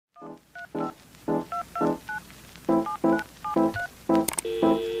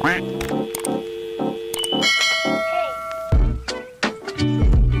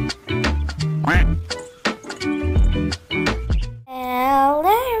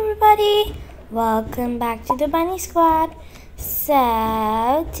everybody! Welcome back to the Bunny Squad.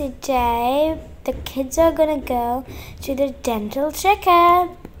 So today the kids are gonna go to the dental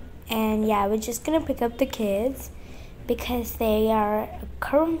checkup, and yeah, we're just gonna pick up the kids because they are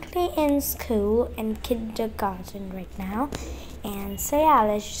currently in school and kindergarten right now. And so yeah,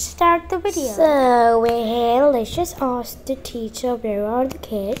 let's just start the video. So we're here. Let's just ask the teacher, where are the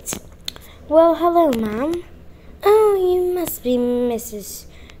kids? Well, hello, ma'am. Oh, you must be Mrs.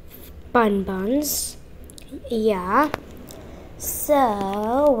 Bun Buns. Yeah.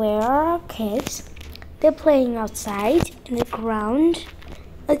 So, where are our kids? They're playing outside in the ground.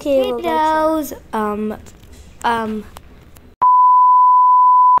 Okay, kiddos.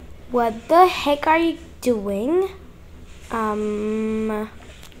 What the heck are you doing?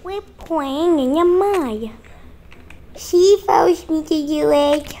 We're playing in your mud. She forced me to do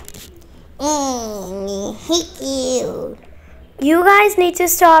it. Hate you. You guys need to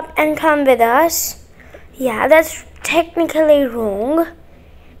stop and come with us. Yeah, that's technically wrong.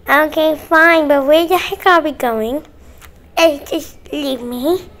 Okay, fine, but where the heck are we going? Hey, just leave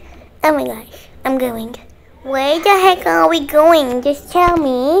me. Oh my gosh, I'm going. Where the heck are we going? Just tell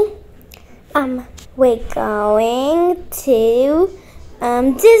me. We're going to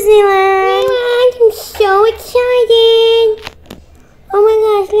Disneyland. I'm so excited. Oh my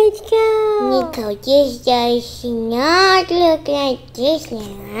gosh, let's go. Nico, this does not look like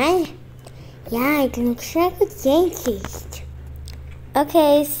Disneyland. Yeah, it looks like a dentist.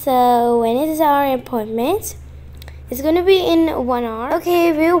 Okay, so when is our appointment? It's gonna be in 1 hour.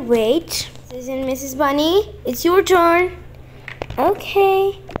 Okay, we'll wait. This is Mrs. Bunny. It's your turn.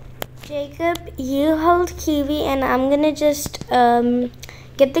 Okay. Jacob, you hold Kiwi and I'm gonna just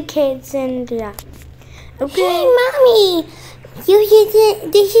get the kids and yeah. Okay. Hey, Mommy!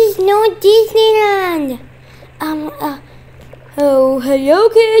 This is not Disneyland. Oh, hello,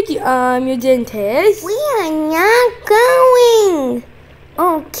 kids. I'm your dentist. We are not going.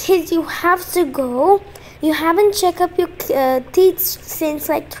 Oh, kids, you have to go. You haven't checked up your teeth since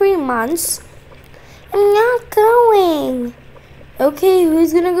like 3 months. I'm not going. Okay,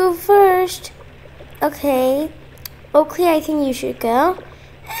 who's gonna go first? Okay, I think you should go.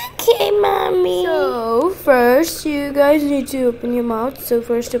 Okay, Mommy. So, first, you guys need to open your mouth. So,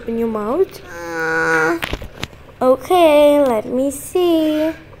 first, open your mouth. Okay, let me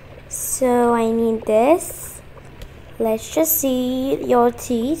see. So, I need this. Let's just see your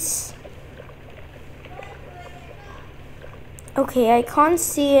teeth. Okay, I can't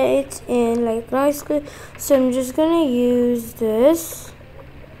see it in like nice good. So, I'm just gonna use this.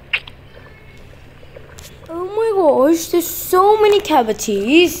 Oh my gosh, there's so many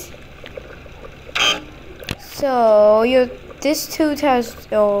cavities. So this tooth has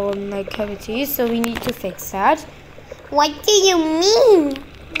like cavities, so we need to fix that. What do you mean?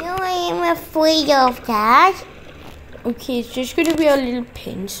 No, I am afraid of that. Okay, it's just gonna be a little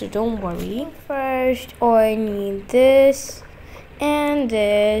pinch, so don't worry. First, I need this and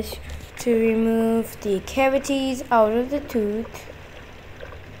this to remove the cavities out of the tooth.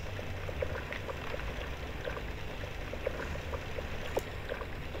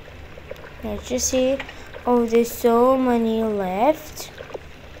 Let's just see. Oh, there's so many left.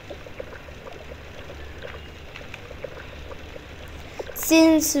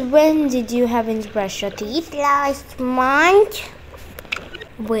 Since when did you haven't brushed your teeth? Last month.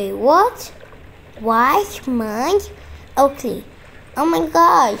 Wait, what? Last month? Okay. Oh my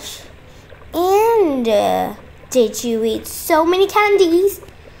gosh. And did you eat so many candies?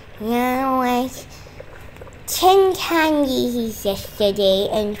 Yeah, like 10 candies yesterday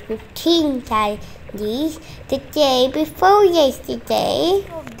and 15 candies the day before yesterday.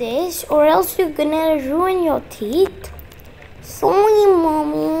 This, or else you're gonna ruin your teeth. Sorry,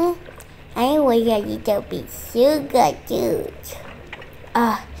 Mommy. I was a little bit sugar dude.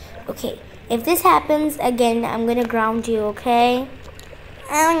 Okay. If this happens again, I'm gonna ground you, okay?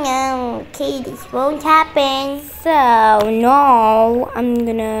 Oh no, okay, this won't happen. So, no, I'm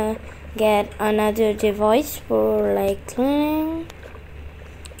gonna get another device for like cleaning.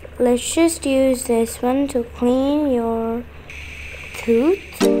 Let's just use this one to clean your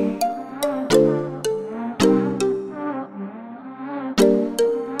tooth.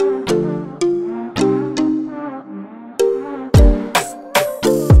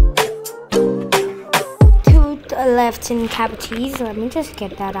 Tooth left in cavities. Let me just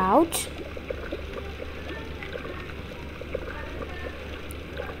get that out.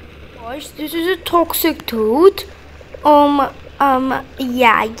 This is a toxic tooth.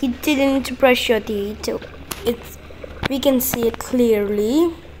 Yeah, you didn't brush your teeth. We can see it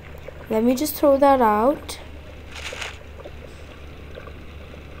clearly. Let me just throw that out.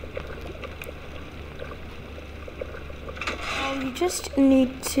 you just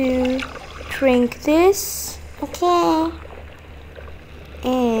need to drink this. Okay.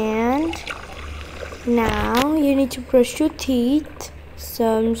 And now you need to brush your teeth.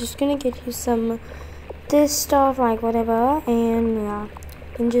 So I'm just gonna get you some this stuff, like whatever, and yeah,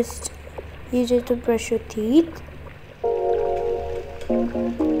 and just use it to brush your teeth.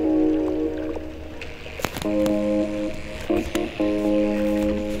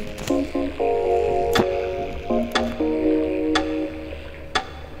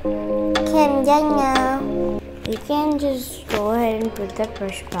 Okay, I'm done now. You can just go ahead and put that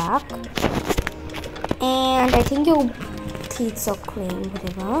brush back. And I think your teeth are clean,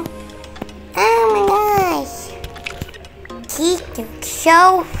 whatever. Oh my gosh! Teeth look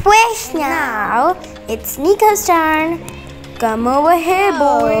so fresh now. It's Nico's turn. Come over here,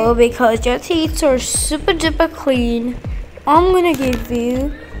 boy, because your teeth are super duper clean. I'm gonna give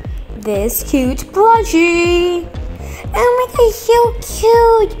you this cute plushie. Oh my gosh, so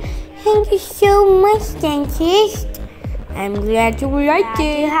cute! Thank you so much, dentist. I'm glad you liked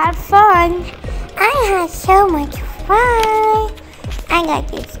it. You had fun. I had so much fun. I got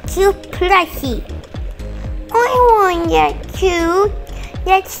this cute plushie. I want that cute.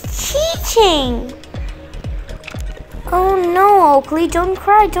 That's cheating. Oh no, Oakley, don't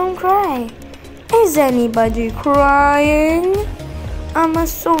cry, don't cry. Is anybody crying? I'm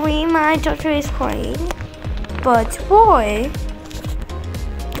sorry, my daughter is crying. But boy,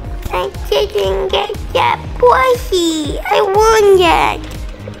 I didn't get that plushie. I want that.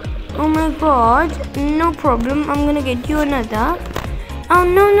 Oh my god, no problem. I'm gonna get you another. Oh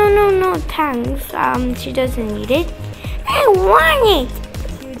no, thanks. She doesn't need it. I want it.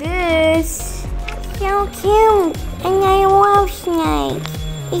 Do this. So cute. And I love snakes.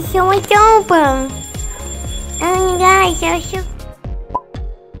 It's so adorable. Oh my gosh, you're so